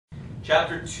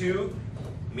Chapter 2,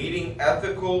 meeting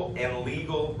ethical and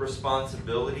legal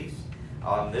responsibilities.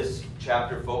 This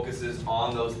chapter focuses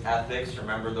on those ethics.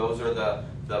 Remember, those are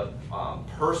the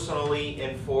personally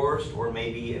enforced or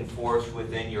maybe enforced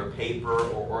within your paper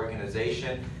or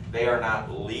organization. They are not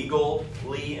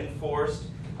legally enforced,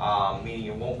 meaning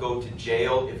you won't go to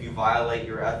jail if you violate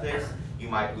your ethics. You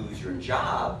might lose your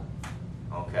job,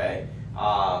 okay?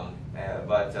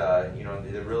 But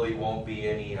there really won't be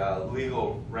any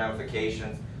legal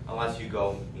ramifications unless you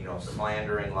go,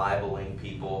 slandering, libeling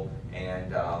people,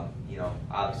 and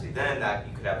obviously then that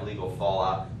you could have legal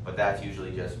fallout, but that's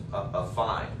usually just a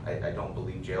fine. I don't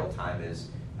believe jail time is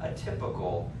a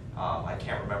typical. I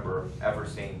can't remember ever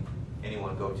seeing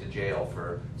anyone go to jail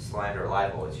for slander or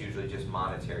libel. It's usually just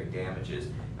monetary damages,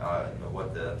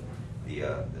 what the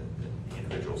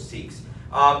individual seeks.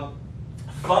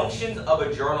 Functions of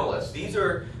a journalist. These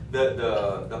are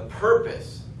the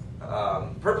purposes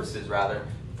rather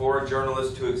for a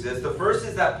journalist to exist. The first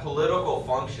is that political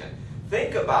function.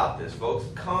 Think about this, folks.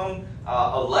 Come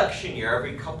election year,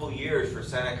 every couple years for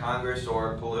Senate, Congress,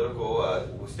 or political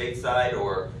stateside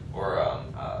or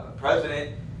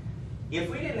president, if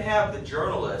we didn't have the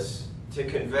journalists to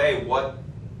convey what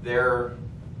their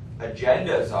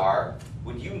agendas are,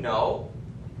 would you know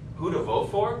who to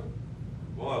vote for?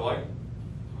 Well, I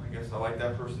guess I like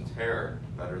that person's hair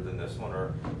better than this one,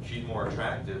 or she's more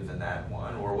attractive than that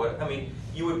one, or what. I mean,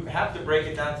 you would have to break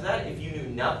it down to that if you knew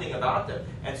nothing about them.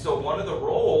 And so one of the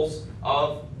roles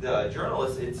of the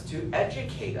journalist is to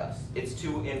educate us. It's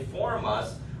to inform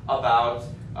us about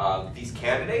these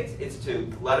candidates. It's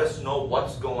to let us know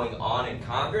what's going on in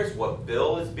Congress, what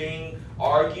bill is being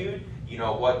argued,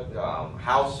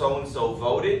 how so-and-so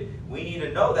voted. We need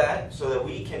to know that so that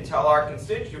we can tell our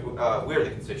we're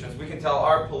the constituents, we can tell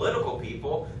our political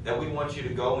people that we want you to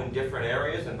go in different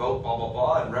areas and vote blah, blah,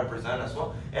 blah, and represent us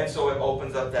well. And so it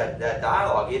opens up that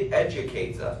dialogue. It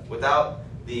educates us. Without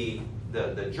the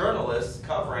journalists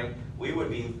covering, we would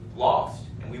be lost,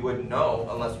 and we wouldn't know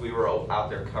unless we were out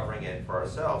there covering it for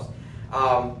ourselves.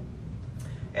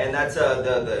 And that's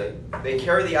they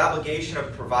carry the obligation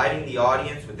of providing the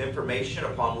audience with information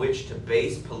upon which to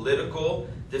base political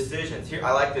decisions. Here,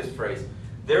 I like this phrase.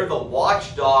 They're the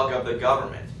watchdog of the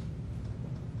government.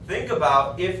 Think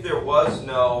about if there was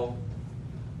no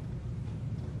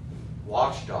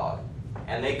watchdog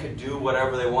and they could do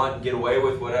whatever they want and get away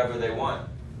with whatever they want.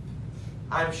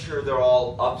 I'm sure they're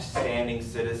all upstanding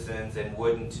citizens and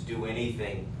wouldn't do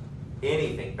anything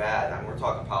bad. I mean, we're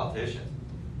talking politicians.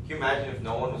 Can you imagine if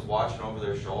no one was watching over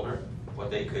their shoulder,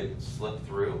 what they could slip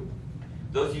through?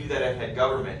 Those of you that have had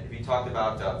government, have you talked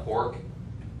about pork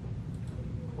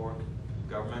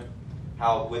government?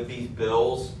 How with these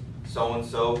bills,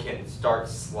 so-and-so can start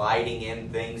sliding in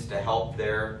things to help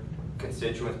their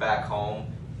constituents back home,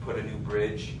 put a new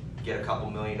bridge, get a couple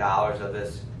 $1 million of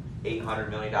this $800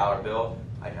 million bill.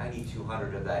 I need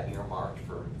 200 of that earmarked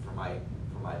for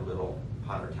my little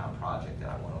 100-town project that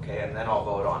I want, okay? And then I'll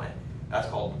vote on it. That's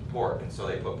called pork, and so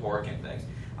they put pork in things.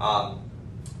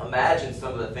 Imagine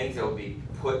some of the things that would be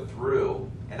put through,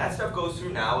 and that stuff goes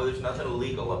through now. There's nothing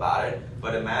illegal about it,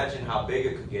 but imagine how big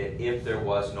it could get if there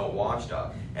was no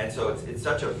watchdog. And so it's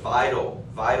such a vital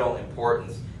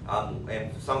importance,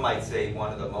 and some might say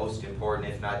one of the most important,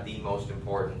 if not the most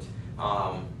important,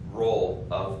 role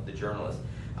of the journalist.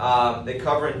 They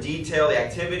cover in detail the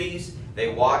activities.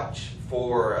 They watch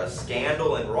for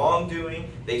scandal and wrongdoing.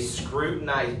 They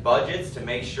scrutinize budgets to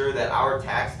make sure that our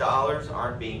tax dollars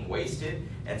aren't being wasted,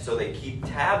 and so they keep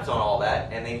tabs on all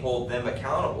that, and they hold them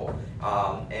accountable,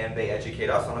 and they educate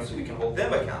us on it so we can hold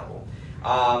them accountable.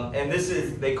 And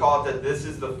they call it that this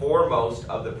is the foremost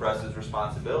of the press's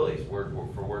responsibilities, word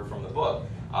for word from the book.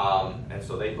 And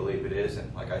so they believe it is,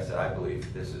 and like I said, I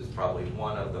believe this is probably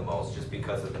one of the most, just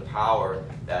because of the power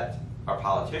that our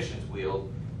politicians wield.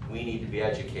 We need to be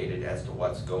educated as to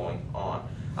what's going on.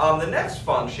 The next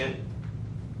function,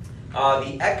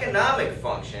 the economic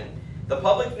function, the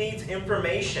public needs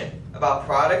information about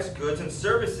products, goods, and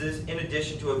services in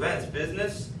addition to events.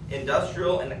 Business,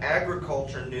 industrial, and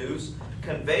agriculture news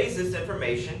conveys this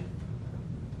information.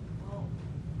 Well,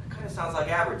 that kind of sounds like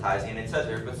advertising, and it says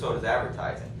here, but so does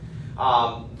advertising.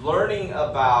 Learning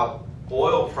about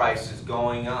oil prices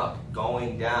going up,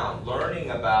 going down, learning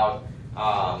about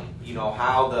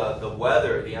how the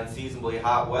weather, the unseasonably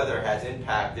hot weather has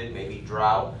impacted, maybe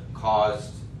drought,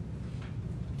 caused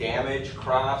damage,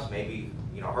 crops, maybe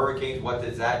hurricanes. What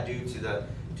does that do to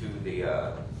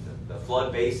the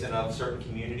flood basin of certain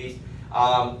communities?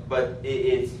 But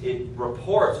it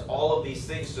reports all of these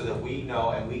things so that we know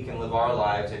and we can live our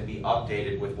lives and be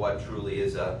updated with what truly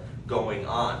is going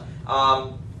on.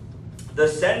 The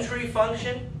sentry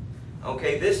function,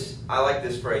 okay, I like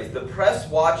this phrase. The press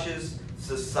watches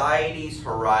society's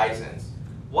horizons.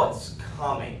 What's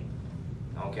coming?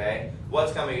 Okay,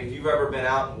 what's coming? If you've ever been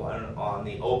out on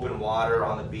the open water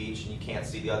on the beach and you can't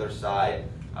see the other side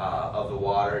of the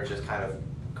water, it just kind of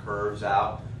curves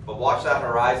out. But watch that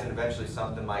horizon, eventually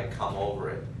something might come over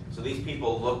it. So these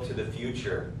people look to the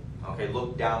future, okay,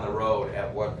 look down the road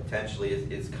at what potentially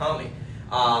is coming.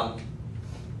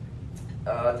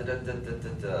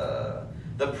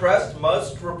 The press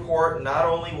must report not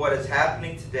only what is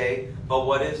happening today, but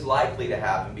what is likely to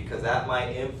happen, because that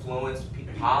might influence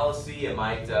policy. It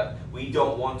might. We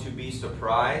don't want to be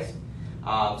surprised.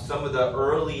 Some of the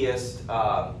earliest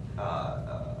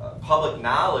public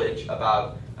knowledge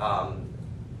about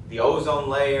the ozone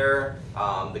layer,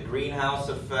 the greenhouse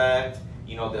effect,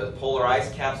 the polar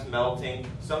ice caps melting.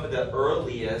 Some of the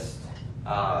earliest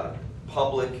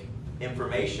public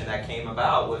information that came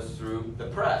about was through the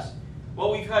press.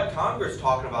 Well, we've had Congress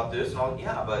talking about this, and all,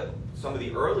 yeah, but some of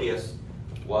the earliest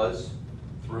was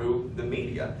through the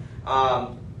media.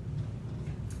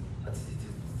 Let's see.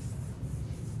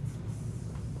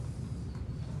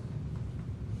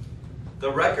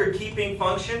 The record-keeping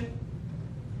function.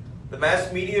 The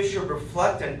mass media should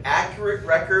reflect an accurate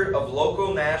record of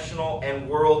local, national, and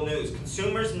world news.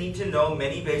 Consumers need to know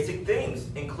many basic things,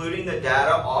 including the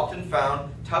data often found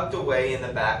tucked away in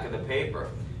the back of the paper.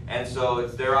 And so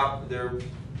it's their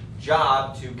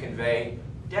job to convey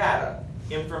data,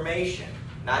 information,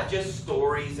 not just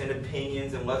stories and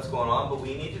opinions and what's going on, but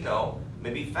we need to know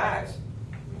maybe facts,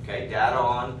 okay? Data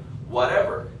on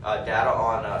whatever, data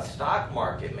on stock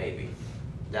market maybe,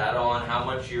 data on how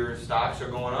much your stocks are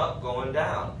going up, going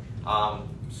down.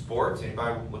 Sports,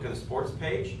 anybody look at the sports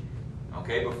page?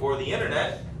 Okay, before the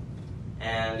internet,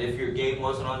 and if your game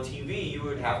wasn't on TV, you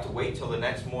would have to wait till the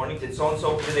next morning. Did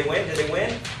so-and-so, did they win? Did they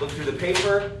win? Look through the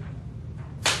paper.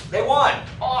 They won.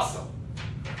 Awesome.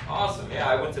 Awesome. Yeah,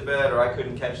 I went to bed or I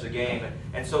couldn't catch the game.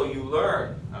 And so you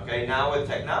learn. Okay, now with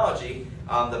technology,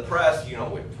 the press,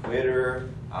 with Twitter,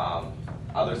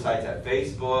 other sites at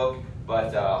Facebook,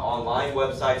 but online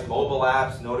websites, mobile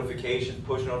apps, notifications,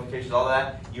 push notifications, all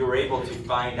that, you're able to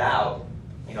find out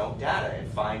data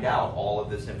and find out all of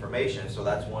this information. So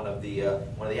that's one of the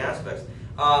aspects.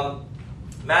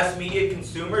 Mass media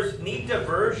consumers need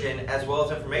diversion as well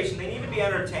as information. They need to be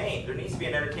entertained. There needs to be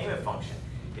an entertainment function.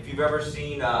 If you've ever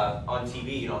seen on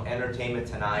TV, Entertainment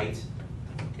Tonight,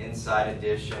 Inside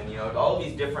Edition, all of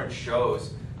these different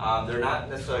shows, they're not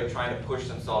necessarily trying to push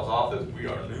themselves off as we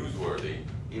are newsworthy,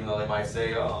 even though they might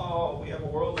say, oh, we have a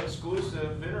world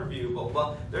exclusive interview.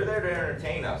 Well, they're there to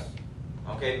entertain us.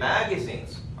 Okay,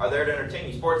 magazines are there to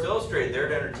entertain you. Sports Illustrated, they're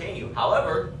to entertain you.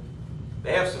 However,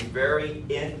 they have some very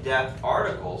in-depth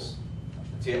articles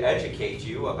to educate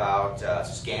you about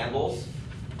scandals.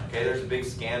 Okay, there's a big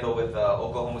scandal with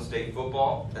Oklahoma State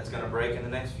football that's going to break in the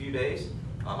next few days.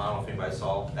 I don't know if anybody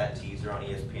saw that teaser on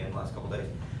ESPN the last couple days.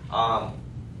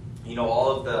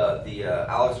 All of the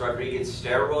Alex Rodriguez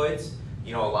steroids.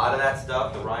 A lot of that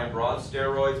stuff, the Ryan Braun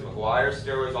steroids, McGuire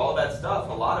steroids, all of that stuff,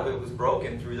 a lot of it was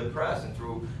broken through the press and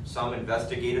through some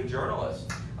investigative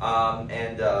journalists.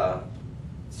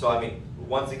 So, I mean,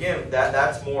 once again,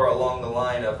 that's more along the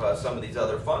line of some of these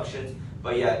other functions,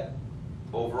 but yet,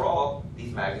 overall,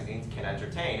 these magazines can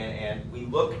entertain, and we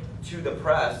look to the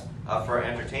press for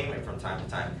entertainment from time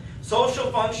to time. Social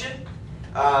function.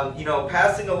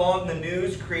 Passing along the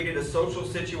news created a social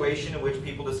situation in which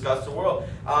people discussed the world.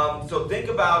 So think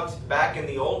about back in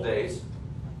the old days,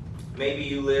 maybe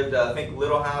you lived, think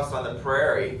Little House on the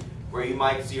Prairie, where you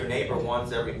might see your neighbor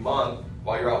once every month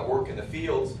while you're out working the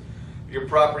fields. Your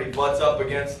property butts up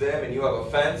against them and you have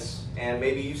a fence, and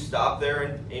maybe you stop there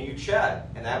and you chat.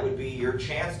 And that would be your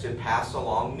chance to pass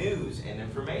along news and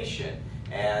information.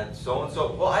 And so,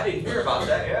 well, I didn't hear about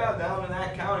that. Yeah, down in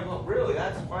that county. Well, really,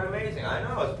 that's quite amazing. I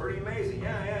know, it's pretty amazing.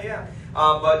 Yeah.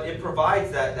 But it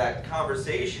provides that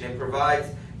conversation. It provides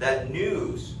that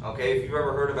news. Okay, if you've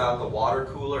ever heard about the water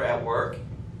cooler at work.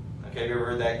 Okay, have you ever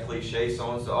heard that cliche?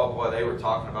 So-and-so, oh boy, they were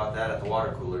talking about that at the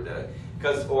water cooler today.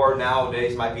 Or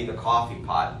nowadays might be the coffee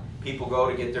pot. People go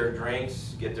to get their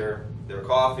drinks, get their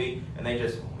coffee, and they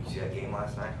just, you see that game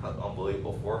last night?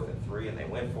 Unbelievable, 4th and 3, and they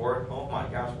went for it. Oh my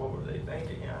gosh, what were they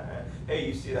thinking? Yeah. Hey,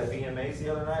 you see that VMAs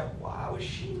the other night? Wow, was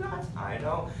she nuts? I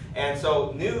know. And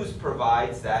so news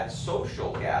provides that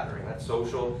social gathering, that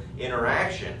social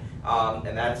interaction,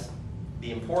 and that's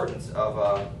the importance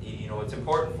of, it's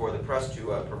important for the press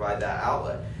to provide that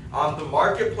outlet. The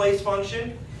marketplace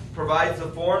function provides the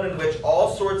forum in which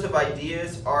all sorts of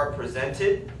ideas are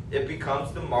presented. It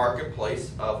becomes the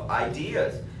marketplace of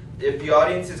ideas. if the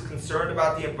audience is concerned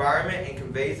about the environment and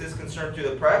conveys this concern through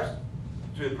the press,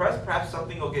 perhaps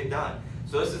something will get done.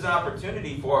 So this is an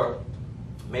opportunity for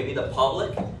maybe the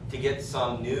public to get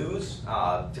some news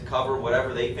to cover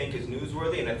whatever they think is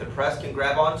newsworthy, and if the press can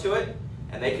grab onto it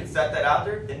and they can set that out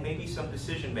there, then maybe some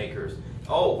decision makers,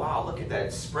 oh wow, look at that,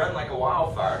 it's spread like a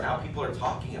wildfire, now people are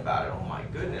talking about it, oh my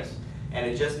goodness, and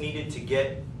it just needed to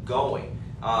get going.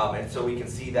 And so we can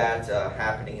see that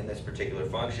happening in this particular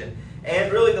function.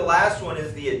 And really the last one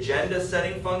is the agenda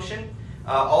setting function.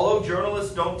 Although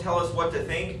journalists don't tell us what to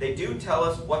think, they do tell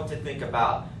us what to think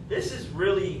about. This is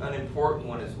really an important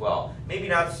one as well. Maybe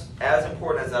not as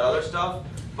important as that other stuff,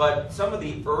 but some of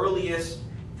the earliest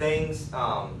things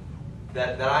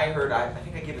that I heard, I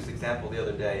think I gave this example the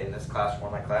other day in this class,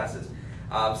 one of my classes.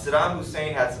 Saddam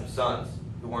Hussein had some sons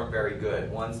who weren't very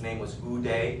good. One's name was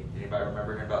Uday. Did anybody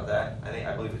remember hearing about that?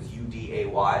 I believe it's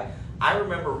U-D-A-Y. I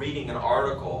remember reading an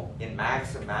article in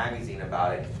Maxim magazine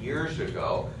about it years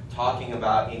ago, talking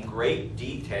about in great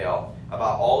detail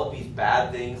about all of these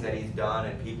bad things that he's done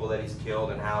and people that he's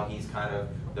killed and how he's kind of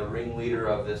the ringleader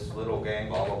of this little gang,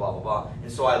 blah, blah, blah, blah, blah.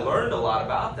 And so I learned a lot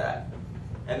about that.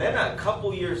 And then a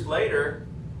couple years later,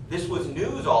 this was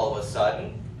news all of a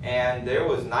sudden, and there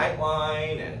was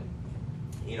Nightline and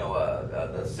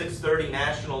the 6:30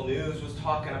 national news was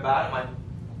talking about it.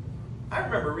 I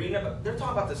remember reading about, they're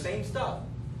talking about the same stuff.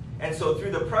 And so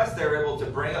through the press, they're able to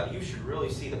bring up, you should really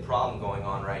see the problem going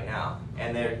on right now.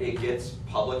 And it gets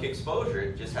public exposure.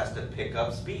 It just has to pick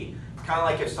up speed. It's kind of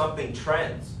like if something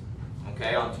trends,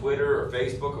 okay, on Twitter or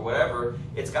Facebook or whatever,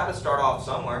 it's got to start off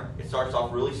somewhere. It starts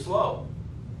off really slow.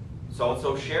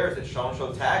 So-and-so shares it,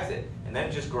 so-and-so tags it, and then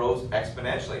it just grows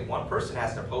exponentially. One person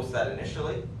has to post that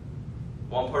initially.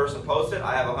 One person posts it,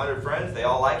 I have 100 friends, they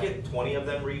all like it, 20 of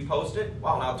them repost it.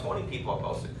 Wow, now 20 people have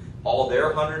posted. All their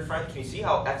 100 friends, can you see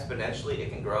how exponentially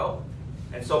it can grow?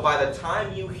 And so by the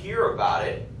time you hear about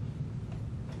it,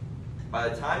 by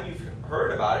the time you've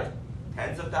heard about it,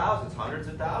 tens of thousands, hundreds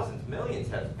of thousands, millions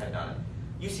have done it.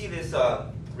 You see this,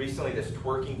 recently this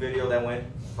twerking video that went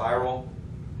viral,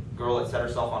 girl that set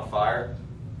herself on fire.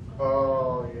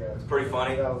 Oh, yeah. It's pretty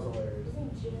funny. That was hilarious.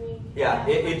 Yeah,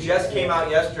 it just came out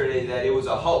yesterday that it was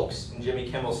a hoax, and Jimmy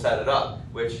Kimmel set it up,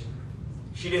 which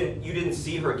you didn't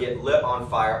see her get lit on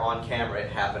fire on camera, it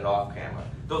happened off camera.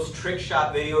 Those trick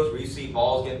shot videos where you see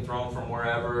balls getting thrown from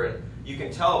wherever, and you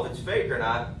can tell if it's fake or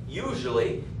not,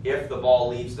 usually if the ball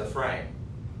leaves the frame.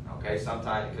 Okay,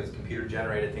 sometimes because computer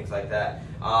generated, things like that.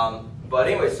 But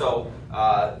anyway, so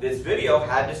this video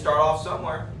had to start off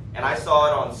somewhere, and I saw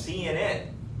it on CNN.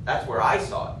 That's where I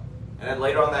saw it. And then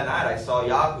later on that night, I saw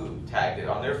Yahoo tagged it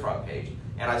on their front page.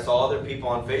 And I saw other people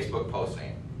on Facebook posting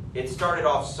it. It started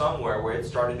off somewhere where it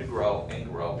started to grow and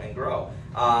grow and grow.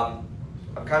 I'm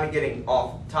kind of getting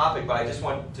off topic, but I just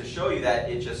want to show you that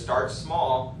it just starts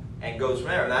small and goes from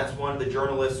there. And that's one of the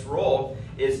journalists' role,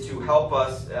 is to help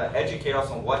us, educate us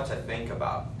on what to think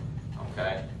about.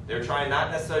 Okay? They're trying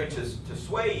not necessarily to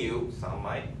sway you, some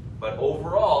might, but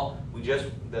overall,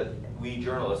 we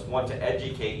journalists want to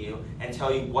educate you and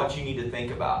tell you what you need to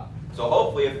think about. So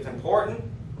hopefully, if it's important,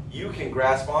 you can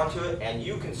grasp onto it and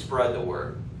you can spread the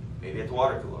word. Maybe at the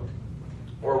water cooler,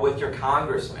 or with your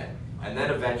congressman, and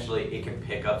then eventually it can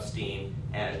pick up steam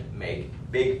and make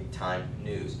big time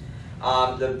news.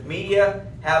 The media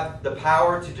have the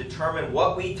power to determine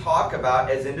what we talk about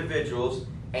as individuals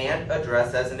and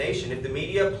address as a nation. If the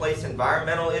media place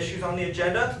environmental issues on the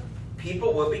agenda,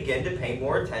 people will begin to pay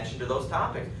more attention to those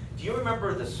topics. Do you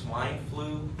remember the swine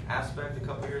flu aspect a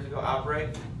couple years ago, outbreak?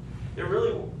 There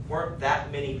really weren't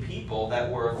that many people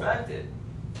that were affected.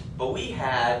 But we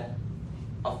had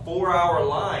a 4-hour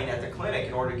line at the clinic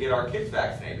in order to get our kids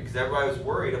vaccinated because everybody was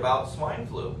worried about swine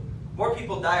flu. More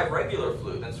people die of regular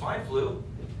flu than swine flu.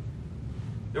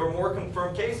 There were more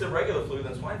confirmed cases of regular flu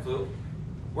than swine flu.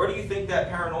 Where do you think that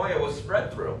paranoia was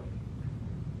spread through?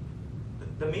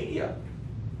 The media.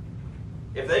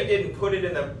 If they didn't put it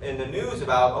in the news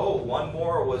about, oh, 1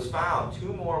 more was found,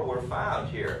 2 more were found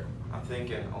here, I'm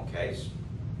thinking, okay,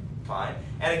 fine.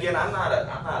 And again, I'm not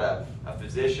a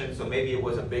physician, so maybe it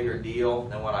was a bigger deal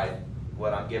than what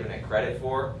I'm giving it credit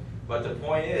for. But the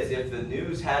point is, if the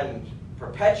news hadn't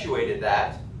perpetuated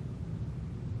that,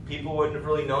 people wouldn't have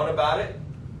really known about it,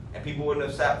 and people wouldn't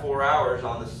have sat 4 hours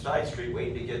on the side street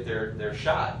waiting to get their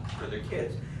shot for their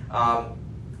kids.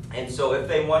 And so if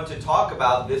they want to talk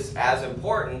about this as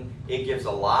important, it gives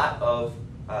a lot of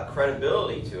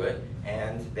credibility to it,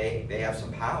 and they have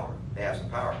some power. They have some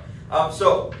power.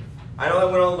 So I know that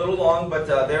went on a little long, but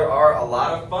there are a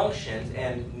lot of functions,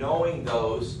 and knowing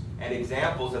those and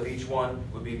examples of each one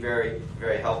would be very,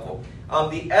 very helpful.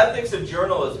 The ethics of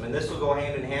journalism, and this will go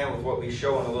hand in hand with what we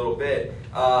show in a little bit.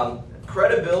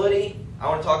 Credibility, I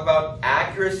want to talk about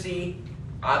accuracy,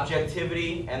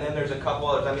 objectivity, and then there's a couple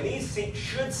others. I mean, these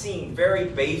should seem very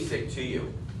basic to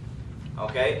you.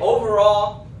 Okay?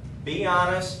 Overall, be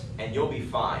honest and you'll be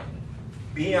fine.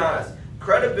 Be honest.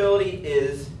 Credibility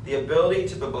is the ability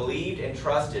to be believed and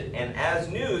trusted. And as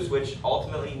news, which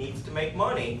ultimately needs to make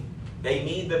money, they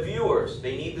need the viewers,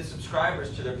 they need the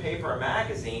subscribers to their paper or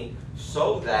magazine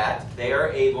so that they are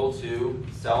able to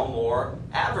sell more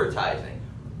advertising,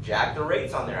 jack the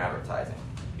rates on their advertising.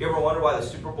 You ever wonder why the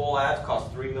Super Bowl ads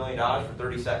cost $3 million for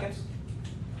 30 seconds?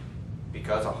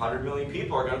 Because 100 million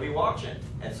people are going to be watching.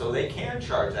 And so they can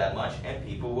charge that much and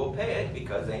people will pay it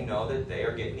because they know that they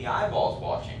are getting the eyeballs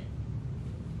watching.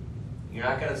 You're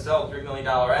not going to sell $3 million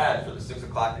ads for the 6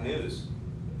 o'clock news,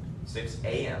 6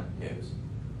 a.m. news.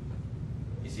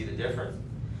 You see the difference?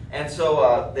 And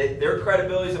so their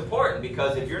credibility is important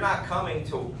because if you're not coming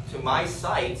to my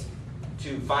site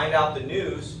to find out the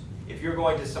news, if you're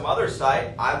going to some other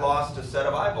site, I lost a set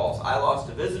of eyeballs. I lost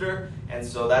a visitor, and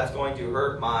so that's going to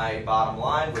hurt my bottom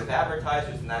line with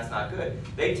advertisers, and that's not good.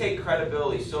 They take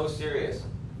credibility so seriously.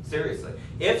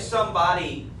 If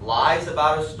somebody lies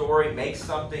about a story, makes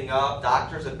something up,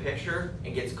 doctors a picture,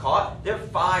 and gets caught, they're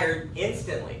fired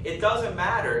instantly. It doesn't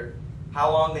matter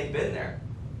how long they've been there.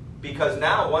 Because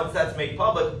now, once that's made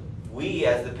public, we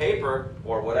as the paper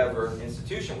or whatever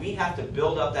institution, we have to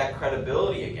build up that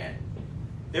credibility again.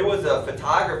 There was a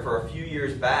photographer a few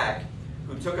years back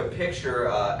who took a picture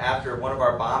after one of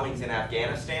our bombings in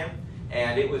Afghanistan,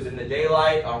 and it was in the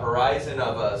daylight, a horizon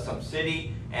of some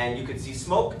city, and you could see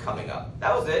smoke coming up.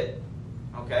 That was it.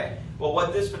 Okay? Well,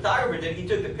 what this photographer did, he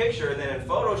took the picture, and then in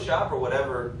Photoshop or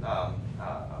whatever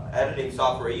editing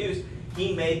software he used,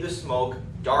 he made the smoke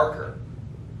darker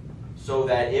so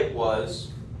that it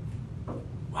was,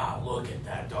 wow, look at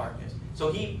that darkness.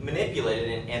 So he manipulated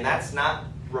it, and that's not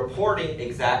reporting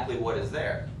exactly what is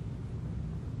there.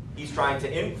 He's trying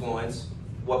to influence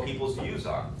what people's views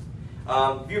are.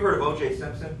 Have you heard of O.J.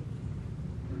 Simpson?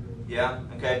 Yeah?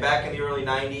 Okay, back in the early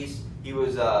 90s, he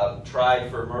was tried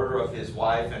for murder of his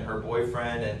wife and her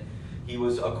boyfriend, and he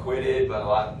was acquitted, but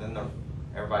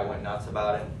everybody went nuts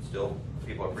about it. Still,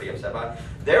 people are pretty upset about it.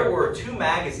 There were two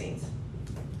magazines.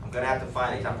 I'm going to have to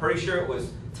find these. I'm pretty sure it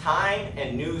was Time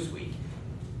and Newsweek.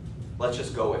 Let's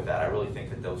just go with that. I really think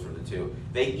that those were the two.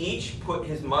 They each put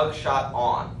his mugshot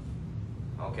on.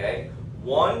 Okay?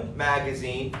 One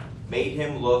magazine made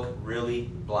him look really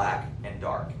black and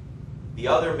dark. The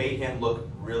other made him look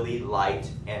really light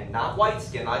and not white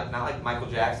skin, not like Michael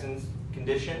Jackson's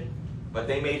condition, but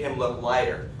they made him look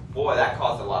lighter. Boy, that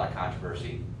caused a lot of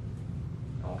controversy.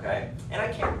 Okay? And I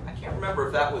can't remember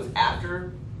if that was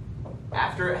after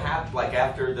it happened, like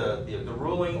after the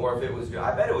ruling, or if it was,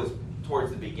 I bet it was towards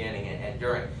the beginning and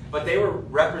during. But they were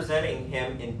representing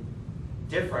him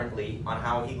differently on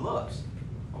how he looks.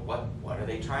 What are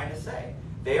they trying to say?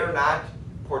 They are not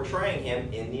portraying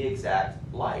him in the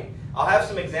exact light. I'll have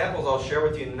some examples I'll share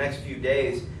with you in the next few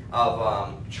days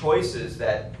of choices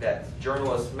that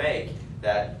journalists make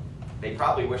that they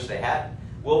probably wish they hadn't.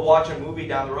 We'll watch a movie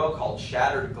down the road called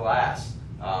Shattered Glass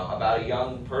about a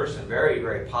young person, very,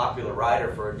 very popular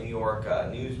writer for a New York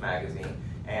news magazine.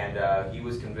 And he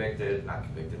was convicted, not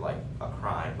convicted like a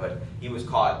crime, but he was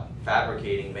caught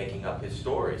fabricating, making up his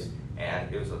stories. And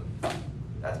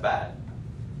that's bad.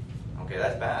 Okay,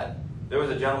 that's bad. There was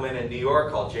a gentleman in New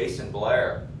York called Jason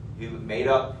Blair who made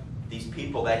up these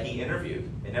people that he interviewed.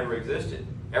 They never existed.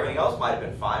 Everything else might have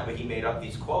been fine, but he made up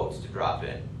these quotes to drop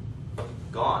in.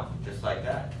 Gone, just like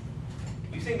that.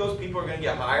 You think those people are going to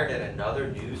get hired at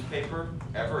another newspaper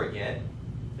ever again?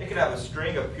 They could have a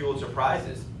string of Pulitzer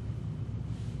Prizes.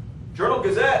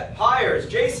 Journal-Gazette hires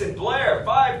Jason Blair,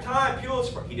 5-time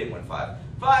Pulitzer. He didn't win 5.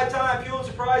 5-time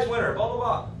Pulitzer Prize winner, blah, blah,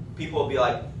 blah. People will be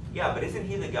like, yeah, but isn't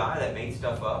he the guy that made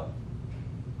stuff up?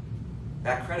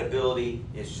 That credibility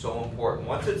is so important.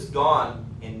 Once it's gone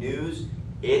in news,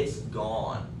 it's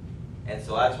gone. And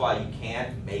so that's why you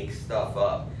can't make stuff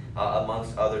up,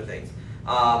 amongst other things.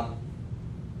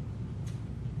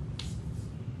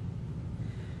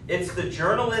 It's the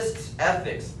journalist's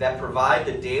ethics that provide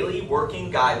the daily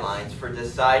working guidelines for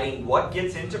deciding what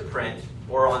gets into print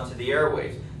or onto the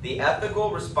airwaves. The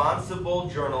ethical, responsible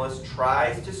journalist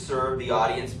tries to serve the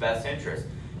audience's best interest.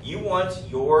 You want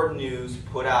your news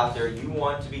put out there. You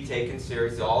want to be taken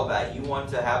seriously, all of that. You want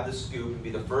to have the scoop and be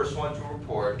the first one to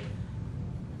report.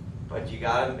 But you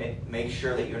got to make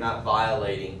sure that you're not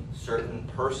violating certain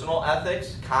personal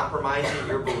ethics, compromising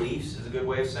your beliefs is a good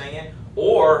way of saying it,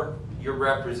 or your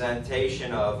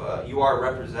representation of, you are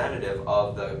representative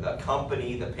of the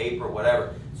company, the paper,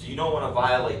 whatever. So you don't want to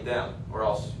violate them or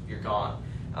else you're gone.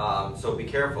 So be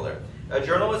careful there. A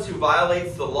journalist who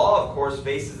violates the law, of course,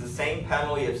 faces the same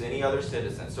penalty as any other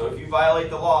citizen. So if you violate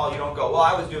the law, you don't go, well,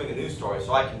 I was doing a news story,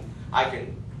 so I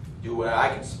can do whatever,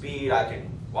 I can speed, I can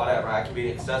whatever, I can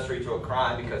be an accessory to a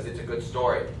crime because it's a good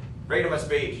story. Freedom of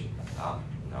speech.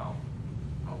 No.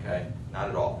 Okay, not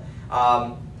at all.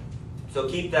 So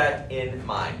keep that in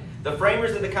mind. The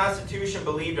framers of the Constitution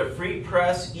believed a free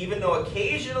press, even though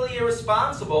occasionally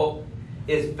irresponsible,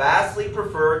 is vastly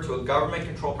preferred to a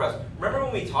government-controlled press. Remember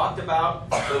when we talked about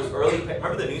those early,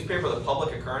 remember the newspaper, the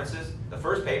Public Occurrences? The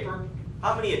first paper?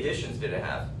 How many editions did it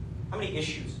have? How many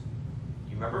issues?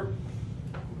 You remember?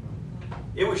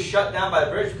 It was shut down by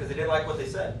the British because they didn't like what they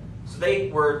said. So they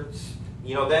were,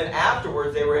 then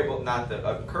afterwards they were able, not the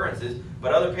occurrences,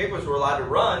 but other papers were allowed to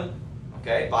run,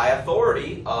 okay, by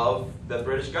authority of the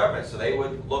British government. So they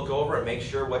would look over and make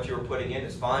sure what you were putting in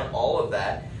is fine, all of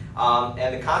that.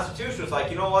 And the Constitution was like,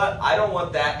 you know what, I don't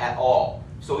want that at all.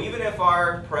 So even if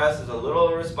our press is a little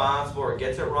irresponsible or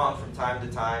gets it wrong from time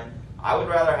to time, I would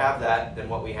rather have that than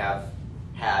what we have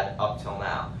had up till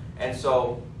now. And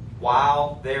so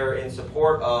while they're in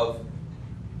support of,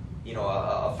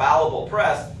 a fallible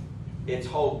press, it's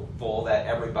hopeful that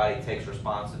everybody takes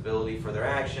responsibility for their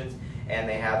actions and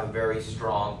they have a very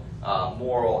strong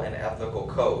moral and ethical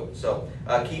code. So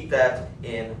keep that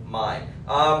in mind.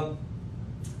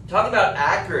 Talking about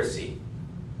accuracy,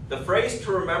 the phrase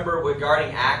to remember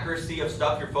regarding accuracy of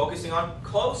stuff you're focusing on,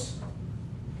 close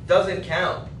doesn't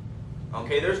count.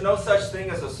 Okay, there's no such thing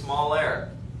as a small error.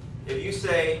 If you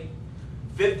say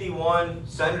 51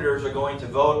 senators are going to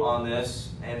vote on this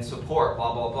and support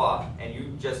blah, blah, blah, and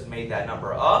you just made that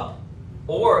number up,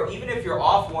 or even if you're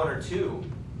off one or two,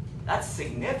 that's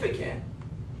significant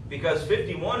because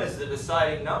 51 is the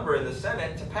deciding number in the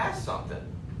Senate to pass something.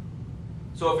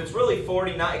 So if it's really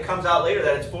 49, it comes out later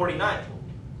that it's 49.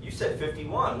 You said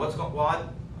 51. What's going on?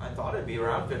 Well, I thought it'd be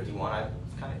around 51. I was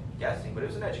kind of guessing, but it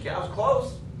was an education. I was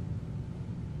close.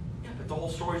 Yeah, but the whole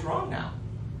story's wrong now.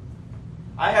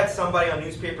 I had somebody on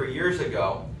newspaper years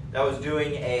ago that was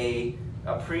doing a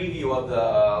preview of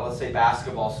the, let's say,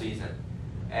 basketball season.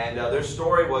 And their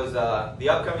story was the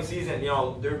upcoming season,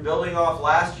 they're building off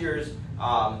last year's,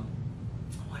 what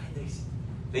did they say?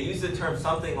 They used the term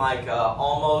something like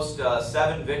almost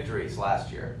 7 victories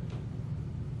last year.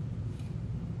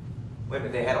 Wait a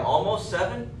minute, they had almost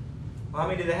 7? Well, how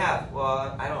many did they have?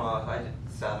 Well, I don't know if I did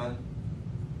 7.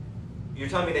 You're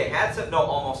telling me they had 7? No,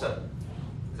 almost 7.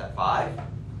 Is that 5?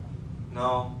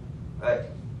 No.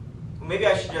 Maybe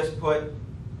I should just put,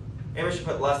 maybe I should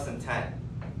put less than 10.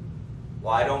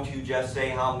 Why don't you just say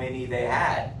how many they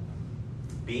had?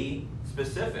 Be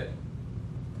specific.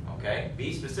 Okay?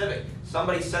 Be specific.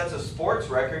 Somebody sets a sports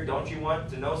record, don't you want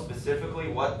to know specifically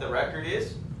what the record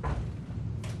is?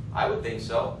 I would think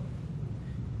so.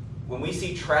 When we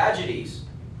see tragedies,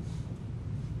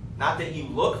 not that you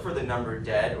look for the number of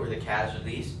dead or the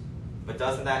casualties, but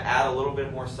doesn't that add a little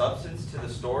bit more substance to the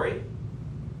story?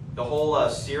 The whole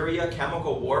Syria,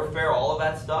 chemical warfare, all of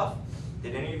that stuff.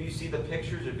 Did any of you see the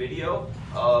pictures or video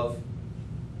of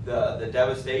the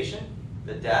devastation,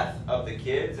 the death of the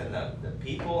kids and the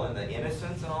people and the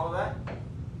innocents and all of that?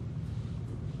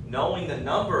 Knowing the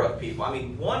number of people, I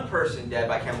mean, one person dead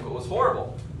by chemical was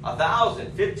horrible.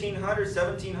 1,000, 1,500,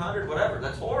 1,700, whatever,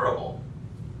 that's horrible.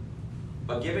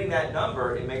 But giving that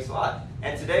number, it makes a lot.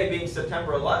 And today being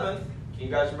September 11th, can you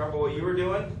guys remember what you were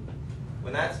doing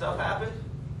when that stuff happened?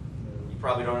 You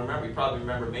probably don't remember. You probably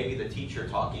remember maybe the teacher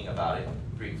talking about it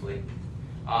briefly.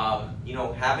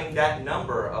 Having that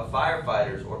number of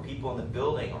firefighters or people in the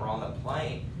building or on the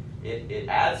plane, it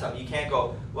adds something. You can't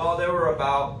go, well, there were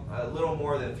about a little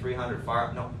more than 300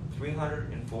 fire. No,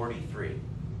 343.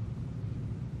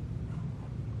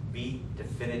 Be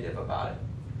definitive about it.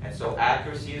 And so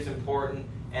accuracy is important.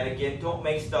 And again, don't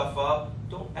make stuff up.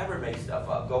 Don't ever make stuff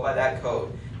up. Go by that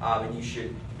code, and you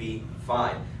should be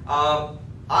fine.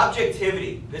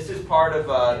 Objectivity. This is part of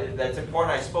that's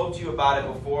important. I spoke to you about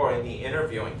it before in the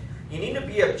interviewing. You need to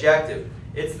be objective.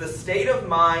 It's the state of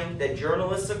mind that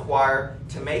journalists acquire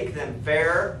to make them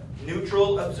fair,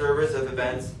 neutral observers of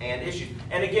events and issues.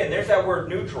 And again, there's that word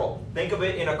neutral. Think of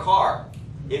it in a car.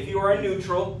 If you are in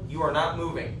neutral, you are not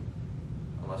moving,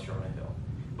 unless you're on a hill.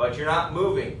 But you're not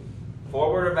moving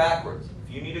forward or backwards.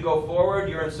 If you need to go forward,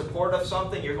 you're in support of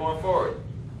something, you're going forward.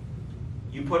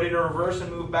 You put it in reverse and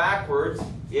move backwards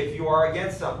if you are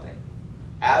against something.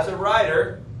 As a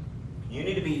writer, you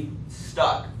need to be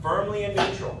stuck firmly in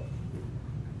neutral.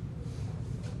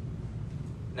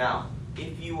 Now,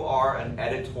 if you are an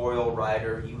editorial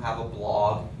writer, you have a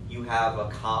blog, you have a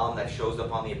column that shows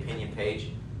up on the opinion page,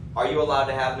 are you allowed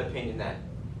to have an opinion then?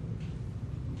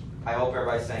 I hope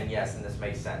everybody's saying yes and this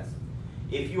makes sense.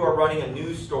 If you are running a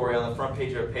news story on the front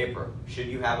page of a paper, should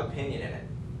you have opinion in it?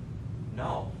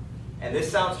 No. And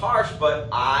this sounds harsh, but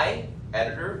I,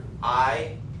 editor,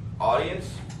 I,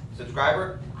 audience,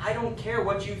 subscriber, I don't care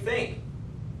what you think.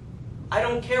 I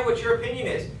don't care what your opinion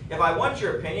is. If I want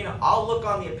your opinion, I'll look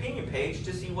on the opinion page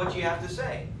to see what you have to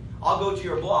say. I'll go to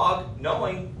your blog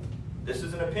knowing this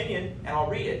is an opinion and I'll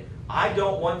read it. I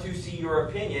don't want to see your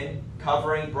opinion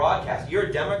covering broadcast. You're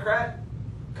a Democrat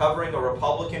covering a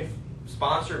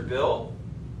Republican-sponsored bill.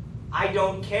 I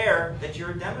don't care that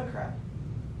you're a Democrat.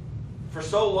 For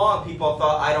so long, people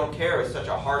thought I don't care is such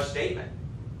a harsh statement.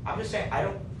 I'm just saying I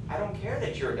don't care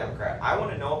that you're a Democrat. I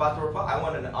want to know about the Republic. I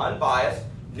want an unbiased,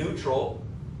 neutral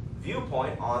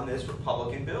viewpoint on this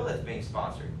Republican bill that's being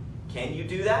sponsored. Can you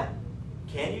do that?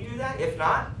 Can you do that? If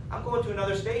not, I'm going to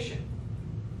another station.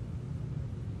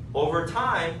 Over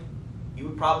time, you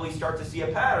would probably start to see a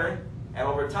pattern, and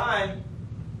over time,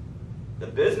 the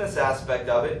business aspect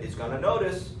of it is going to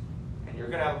notice, and you're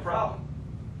going to have a problem.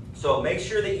 So make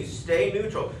sure that you stay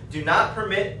neutral. Do not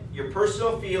permit your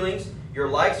personal feelings, your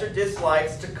likes or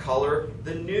dislikes to color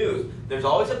the news. There's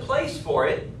always a place for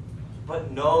it,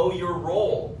 but know your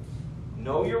role.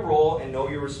 Know your role and know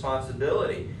your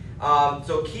responsibility.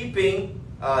 So keeping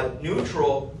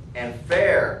neutral and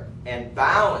fair and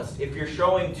balanced. If you're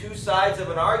showing two sides of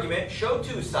an argument, show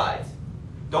two sides.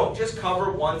 Don't just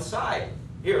cover one side.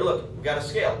 Here, look, we've got a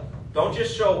scale. Don't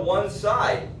just show one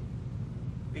side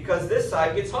because this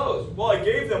side gets hosed. Well, I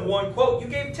gave them one quote. You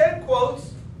gave 10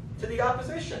 quotes to the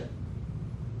opposition.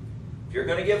 If you're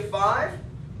going to give 5,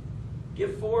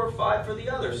 give 4 or 5 for the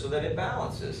other so that it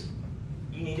balances.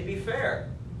 You need to be fair.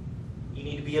 You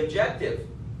need to be objective.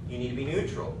 You need to be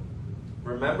neutral.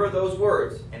 Remember those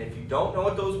words. And if you don't know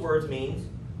what those words mean,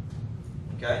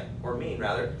 okay, or mean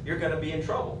rather, you're going to be in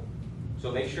trouble.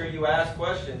 So make sure you ask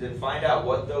questions and find out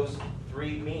what those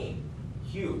 3 mean.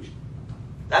 Huge.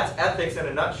 That's ethics in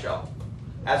a nutshell.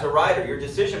 As a writer, your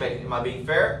decision making, am I being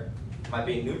fair? Am I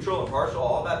being neutral, impartial,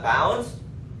 all of that balanced?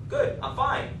 Good, I'm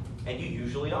fine. And you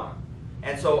usually are.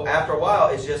 And so after a while,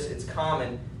 it's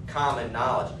common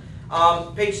knowledge.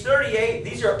 Page 38,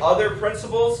 these are other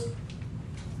principles.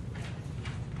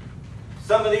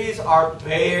 Some of these are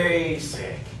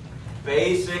basic,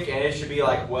 and it should be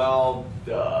like, well,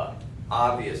 duh,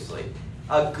 obviously.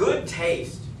 A good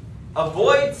taste.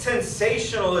 Avoid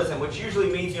sensationalism, which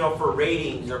usually means, for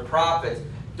ratings or profits.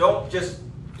 Don't just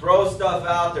throw stuff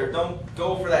out there. Don't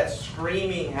go for that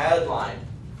screaming headline,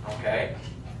 okay?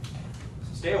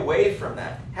 Stay away from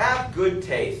that. Have good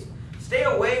taste. Stay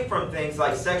away from things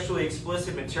like sexually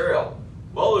explicit material.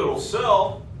 Well, it'll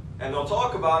sell, and they'll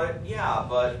talk about it. Yeah,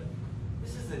 but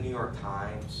this is the New York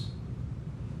Times.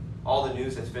 All the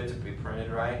news that's fit to be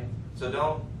printed, right? So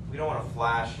we don't want to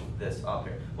flash this up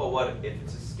here. Well, what if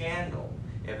it's a scandal?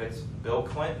 If it's Bill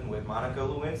Clinton with Monica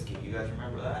Lewinsky, you guys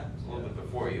remember that? It's a little bit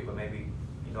before you, but maybe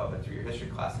you know of it through your history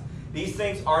class. These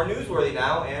things are newsworthy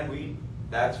now, and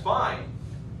that's fine.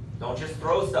 Don't just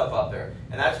throw stuff up there.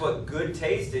 And that's what good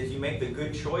taste is. You make the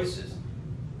good choices.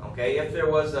 Okay? If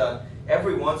there was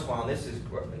every once in a while, and this is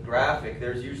graphic,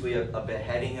 there's usually a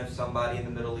beheading of somebody in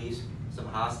the Middle East, some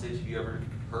hostage. Have you ever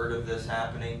heard of this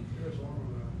happening? There's one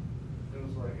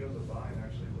it was a vine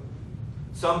actually.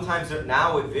 Sometimes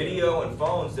now with video and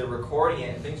phones, they're recording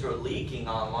it and things are leaking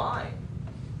online.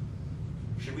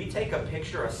 Should we take a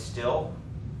picture, a still,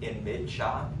 in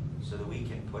mid-shot so that we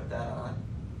can put that on?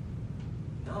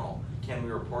 No. Can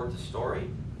we report the story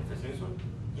if it's newsworthy?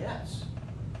 Yes.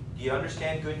 Do you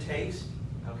understand good taste?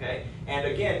 Okay. And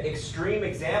again, extreme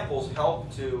examples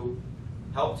help to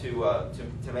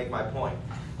make my point.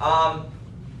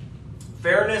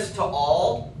 Fairness to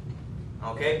all.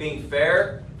 Okay, being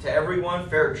fair to everyone,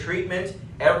 fair treatment,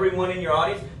 everyone in your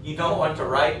audience. You don't want to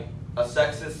write a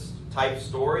sexist type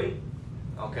story.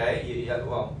 Okay, you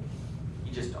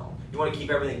just don't. You want to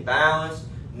keep everything balanced,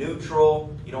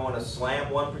 neutral. You don't want to slam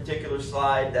one particular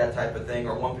side, that type of thing,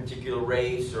 or one particular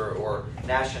race or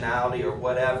nationality or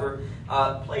whatever.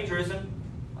 Plagiarism,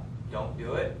 don't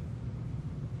do it.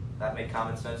 That make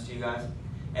common sense to you guys?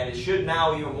 And it should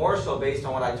now even more so based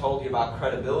on what I told you about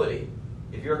credibility.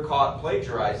 If you're caught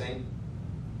plagiarizing,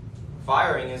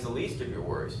 firing is the least of your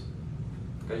worries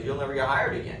because you'll never get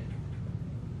hired again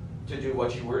to do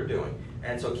what you were doing.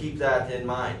 And so keep that in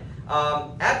mind.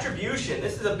 Attribution,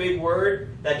 this is a big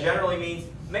word that generally means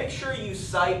make sure you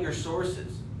cite your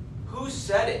sources. Who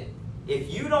said it?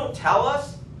 If you don't tell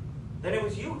us, then it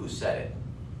was you who said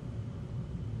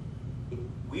it.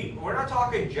 We're not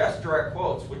talking just direct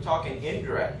quotes. We're talking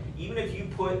indirect. Even if you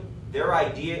put their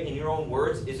idea in your own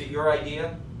words, is it your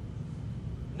idea?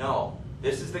 No.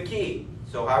 This is the key.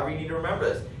 So however you need to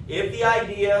remember this. If the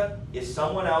idea is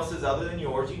someone else's other than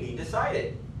yours, you need to cite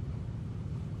it.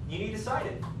 You need to cite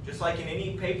it. Just like in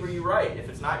any paper you write. If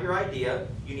it's not your idea,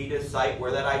 you need to cite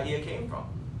where that idea came from.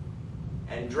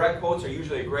 And direct quotes are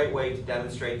usually a great way to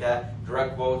demonstrate that.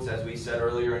 Direct quotes, as we said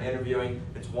earlier in interviewing,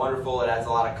 it's wonderful. It adds a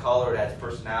lot of color, it adds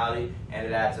personality, and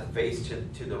it adds a face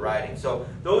to the writing. So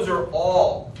those are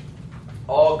all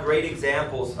great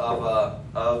examples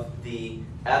of the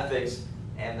ethics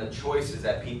and the choices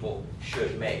that people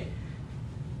should make.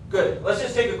 Good. Let's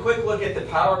just take a quick look at the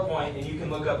PowerPoint, and you can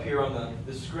look up here on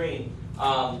the screen.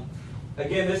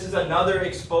 Again, this is another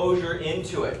exposure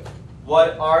into it.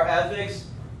 What are ethics?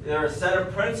 They're a set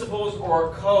of principles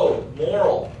or code,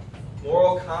 moral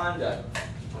conduct.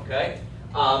 Okay?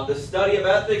 The study of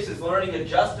ethics is learning to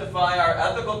justify our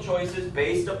ethical choices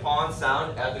based upon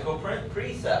sound ethical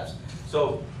precepts.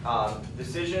 So,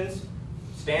 decisions,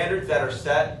 standards that are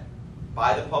set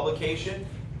by the publication,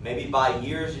 maybe by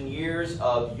years and years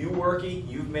of you working,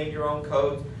 you've made your own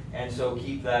codes, and so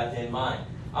keep that in mind.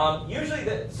 Usually,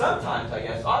 sometimes,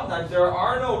 oftentimes, there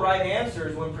are no right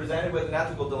answers when presented with an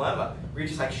ethical dilemma. Where you're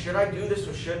just like, should I do this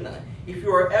or shouldn't I? If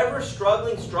you are ever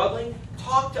struggling,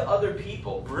 talk to other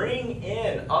people. Bring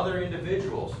in other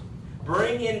individuals.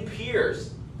 Bring in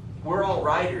peers. We're all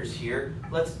writers here.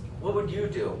 What would you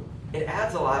do? It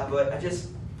adds a lot, but I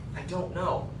don't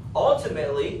know.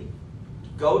 Ultimately,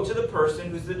 go to the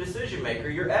person who's the decision maker,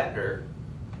 your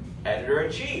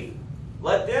editor-in-chief.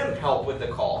 Let them help with the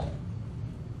call.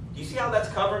 Do you see how that's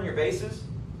covering your bases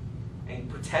and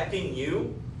protecting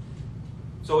you?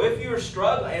 So if you're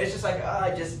struggling, and it's just like,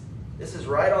 this is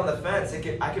right on the fence.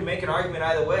 I can make an argument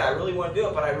either way. I really want to do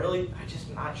it, but I'm just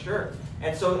not sure.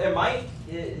 And so it might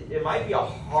be a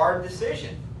hard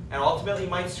decision. And ultimately, you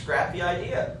might scrap the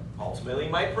idea. Ultimately,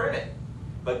 you might print it.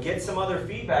 But get some other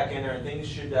feedback in there, and things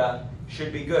should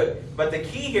be good. But the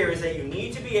key here is that you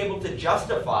need to be able to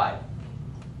justify,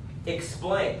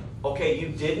 explain. Okay, you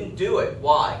didn't do it.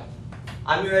 Why?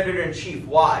 I'm your editor-in-chief.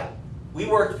 Why? We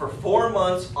worked for 4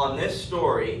 months on this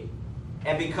story,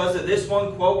 and because of this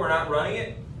one quote, we're not running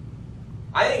it?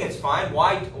 I think it's fine.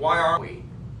 Why aren't we?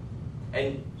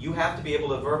 And you have to be able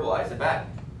to verbalize it back.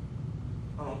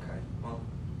 Oh, okay. Well,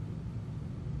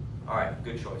 all right,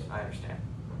 good choice. I understand.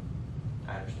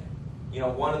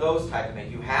 One of those type of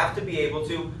things. You have to be able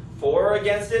to, for or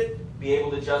against it, be able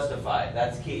to justify it.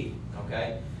 That's key.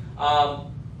 Okay?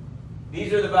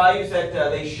 These are the values that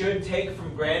they should take for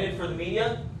granted for the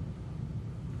media.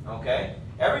 Okay?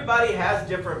 Everybody has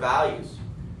different values.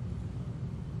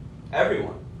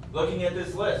 Everyone. Looking at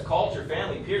this list, culture,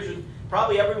 family, peers,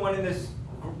 probably everyone in this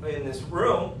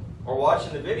room or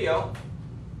watching the video,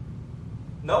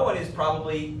 no one is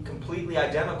probably completely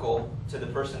identical to the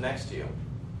person next to you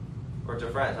or to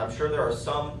friends. I'm sure there are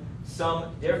some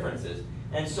differences.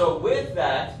 And so with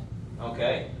that,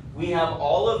 okay, we have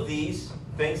all of these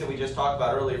things that we just talked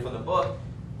about earlier from the book.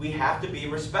 We have to be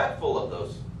respectful of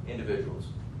those individuals.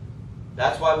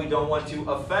 That's why we don't want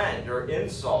to offend or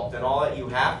insult and all that. You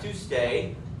have to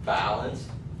stay balanced,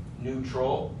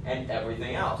 neutral, and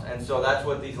everything else. And so that's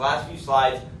what these last few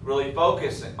slides really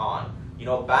focus on.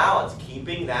 Balance,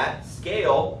 keeping that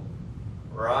scale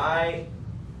right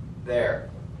there.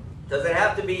 Does it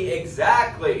have to be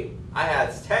exactly? I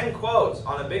had 10 quotes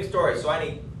on a big story, so I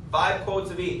need 5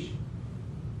 quotes of each.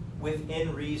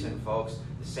 Within reason, folks.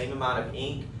 The same amount of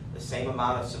ink, the same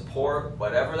amount of support,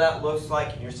 whatever that looks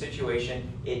like in your situation,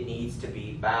 it needs to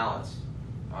be balanced.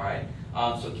 All right?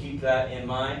 So keep that in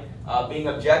mind. Being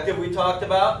objective we talked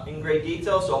about in great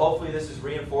detail, so hopefully this is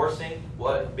reinforcing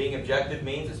what being objective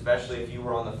means, especially if you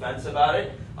were on the fence about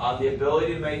it. The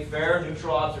ability to make fair,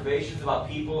 neutral observations about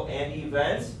people and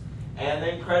events, and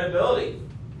then credibility.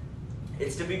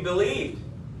 It's to be believed,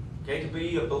 okay, to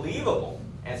be believable.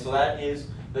 And so that is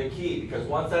the key, because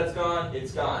once that's gone,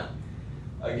 it's gone.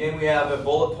 Again, we have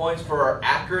bullet points for our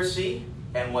accuracy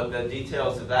and what the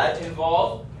details of that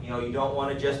involve. You don't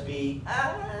want to just be,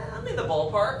 I'm in the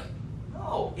ballpark.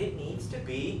 No, it needs to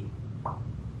be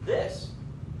this.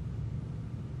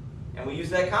 And we use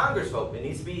that Congress vote. It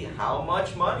needs to be how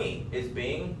much money is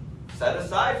being set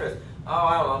aside for this. Oh,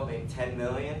 I don't know, maybe 10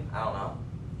 million? I don't know.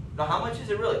 Now, how much is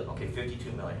it really? Okay,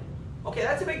 52 million. Okay,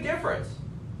 that's a big difference.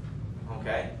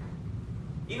 Okay?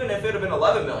 Even if it would have been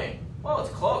 11 million. Well, it's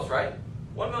close, right?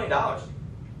 $1 million.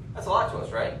 That's a lot to us,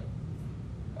 right?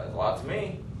 That's a lot to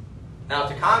me. Now,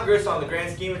 to Congress, on the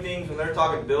grand scheme of things, when they're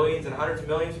talking billions and hundreds of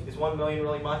millions, is 1 million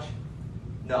really much?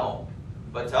 No.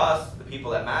 But to us, the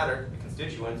people that matter, the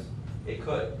constituents, It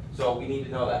could. So we need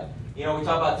to know that. You know, we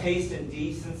talk about taste and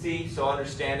decency, so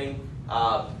understanding,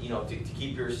 you know, to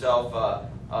keep yourself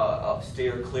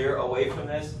steer clear away from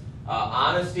this.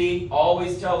 Honesty,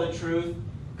 always tell the truth.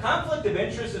 Conflict of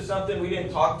interest is something we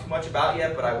didn't talk too much about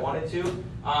yet, but I wanted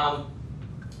to.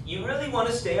 You really want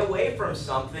to stay away from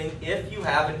something if you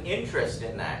have an interest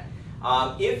in that.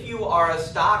 If you are a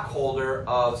stockholder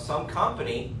of some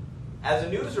company, as a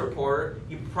news reporter,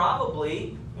 you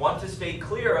probably want to stay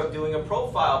clear of doing a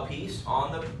profile piece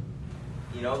on the,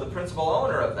 you know, the principal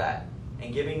owner of that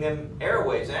and giving them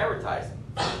airwaves and advertising.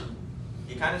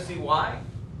 You kind of see why?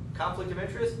 Conflict of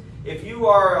interest? If you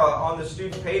are on the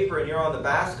student paper and you're on the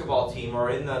basketball team or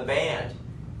in the band,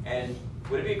 and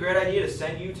would it be a great idea to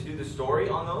send you to do the story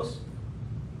on those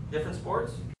different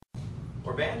sports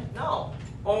or band? No.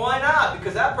 Well, why not?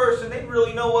 Because that person, they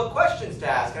really know what questions to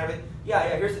ask and everything.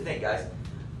 Yeah, here's the thing, guys.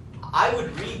 I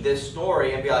would read this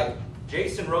story and be like,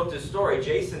 Jason wrote this story.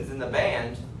 Jason's in the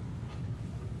band.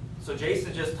 So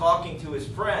Jason's just talking to his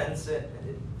friends.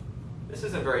 This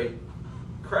isn't very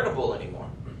credible anymore.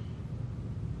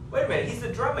 Wait a minute, he's the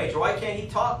drum major. Why can't he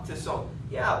talk to someone?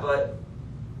 Yeah, but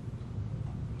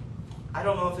I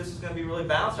don't know if this is going to be really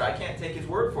balanced, or I can't take his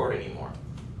word for it anymore.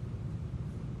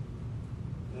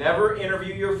 Never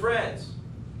interview your friends.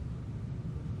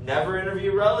 Never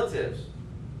interview relatives.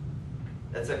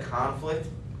 That's a conflict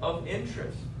of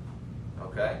interest.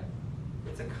 Okay?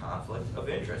 It's a conflict of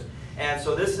interest. And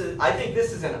so this is, I think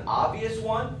this is an obvious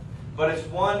one, but it's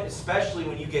one especially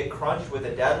when you get crunched with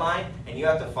a deadline and you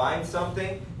have to find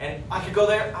something, and I could go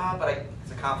there, but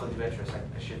it's a conflict of interest.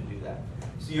 I shouldn't do that.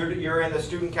 So you're in the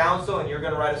student council and you're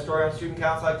going to write a story on student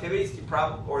council activities,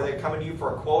 or they're coming to you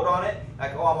for a quote on it,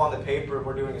 like, oh, I'm on the paper and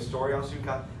we're doing a story on student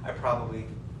council. I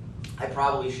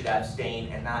probably should abstain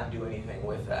and not do anything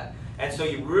with that. And so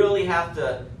you really have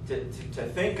to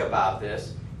think about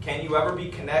this. Can you ever be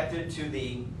connected to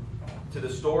the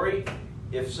story?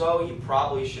 If so, you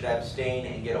probably should abstain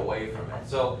and get away from it.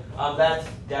 So that's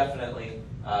definitely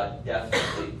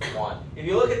one. If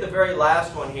you look at the very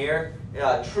last one here,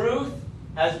 truth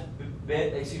has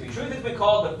been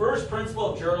called the first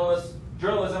principle of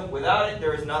journalism. Without it,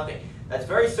 there is nothing. That's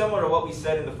very similar to what we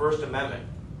said in the First Amendment.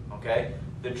 Okay,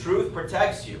 the truth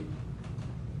protects you.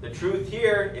 The truth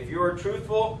here, if you are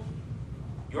truthful,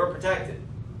 you're protected.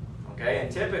 Okay,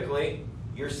 and typically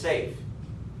you're safe.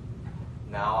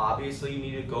 Now, obviously, you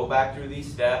need to go back through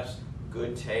these steps.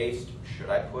 Good taste. Should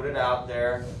I put it out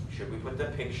there? Should we put the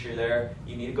picture there?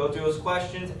 You need to go through those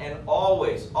questions, and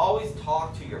always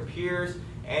talk to your peers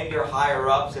and your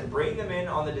higher-ups and bring them in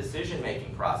on the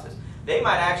decision-making process. They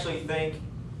might actually think,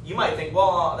 you might think,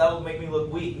 well, that will make me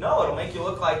look weak. No, it'll make you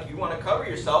look like you want to cover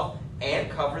yourself and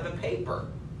cover the paper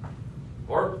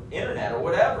or internet or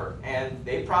whatever. And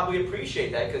they probably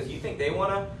appreciate that because you think they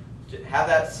want to have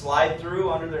that slide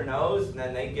through under their nose, and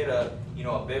then they get a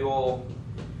big old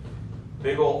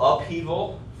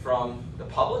upheaval from the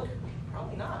public.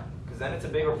 Probably not, because then it's a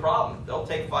bigger problem. They'll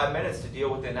take 5 minutes to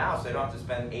deal with it now, so they don't have to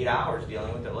spend 8 hours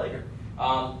dealing with it later.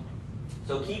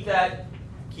 So keep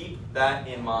that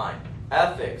in mind.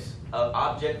 Ethics,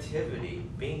 objectivity,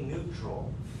 being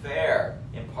neutral, fair,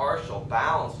 impartial,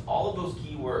 balanced, all of those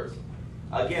key words.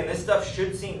 Again, this stuff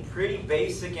should seem pretty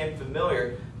basic and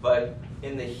familiar, but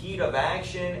in the heat of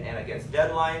action and against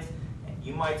deadlines,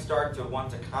 you might start to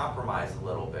want to compromise a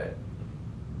little bit.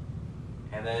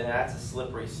 And then that's a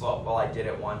slippery slope. Well, I did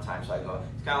it one time, so I go.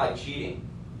 It's kind of like cheating.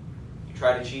 You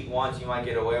try to cheat once, you might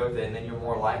get away with it, and then you're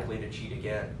more likely to cheat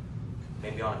again,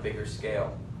 maybe on a bigger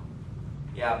scale.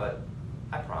 Yeah, but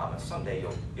I promise, someday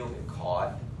you'll get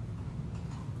caught.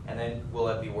 And then will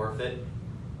it be worth it?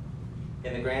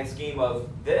 In the grand scheme of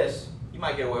this, you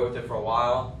might get away with it for a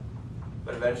while,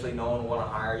 but eventually no one will want to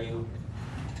hire you,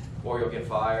 or you'll get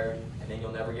fired, and then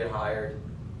you'll never get hired.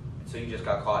 So you just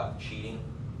got caught cheating.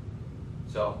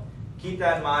 So keep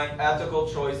that in mind.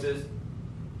 Ethical choices,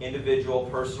 individual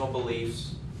personal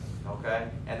beliefs, okay?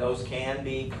 And those can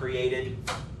be created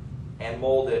and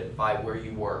molded by where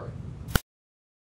you work.